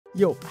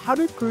Yo, how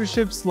do cruise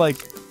ships like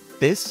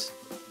this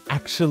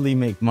actually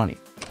make money?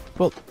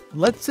 Well,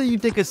 let's say you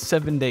take a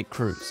 7-day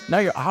cruise. Now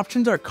your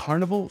options are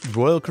Carnival,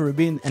 Royal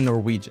Caribbean, and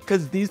Norwegian,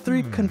 because these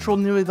three control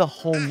nearly the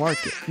whole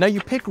market. Now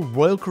you pick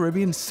Royal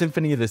Caribbean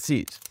Symphony of the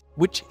Seas,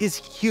 which is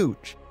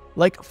huge.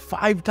 Like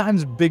 5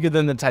 times bigger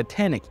than the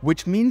Titanic,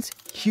 which means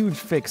huge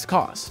fixed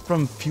costs,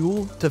 from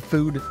fuel to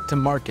food to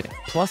marketing,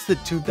 plus the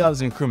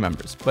 2,000 crew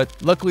members. But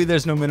luckily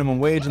there's no minimum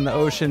wage in the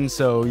ocean,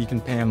 so you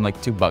can pay them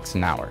like $2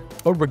 an hour.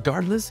 But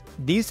regardless,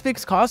 these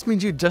fixed costs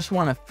means you just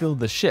want to fill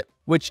the ship,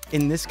 which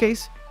in this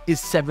case is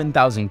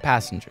 7,000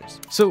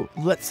 passengers. So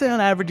let's say on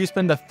average you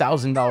spend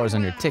 $1,000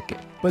 on your ticket,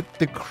 but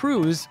the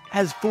cruise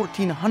has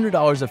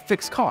 $1,400 of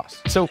fixed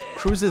costs. So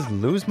cruises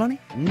lose money?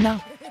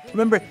 No.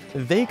 Remember,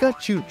 they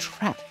got you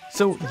trapped.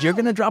 So you're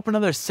gonna drop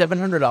another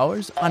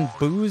 $700 on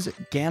booze,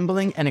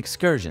 gambling, and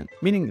excursion,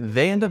 meaning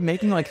they end up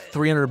making like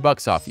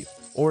 $300 off you,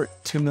 or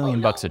 $2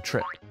 million a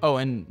trip. Oh,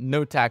 and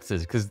no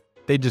taxes, because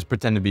they just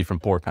pretend to be from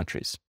poor countries.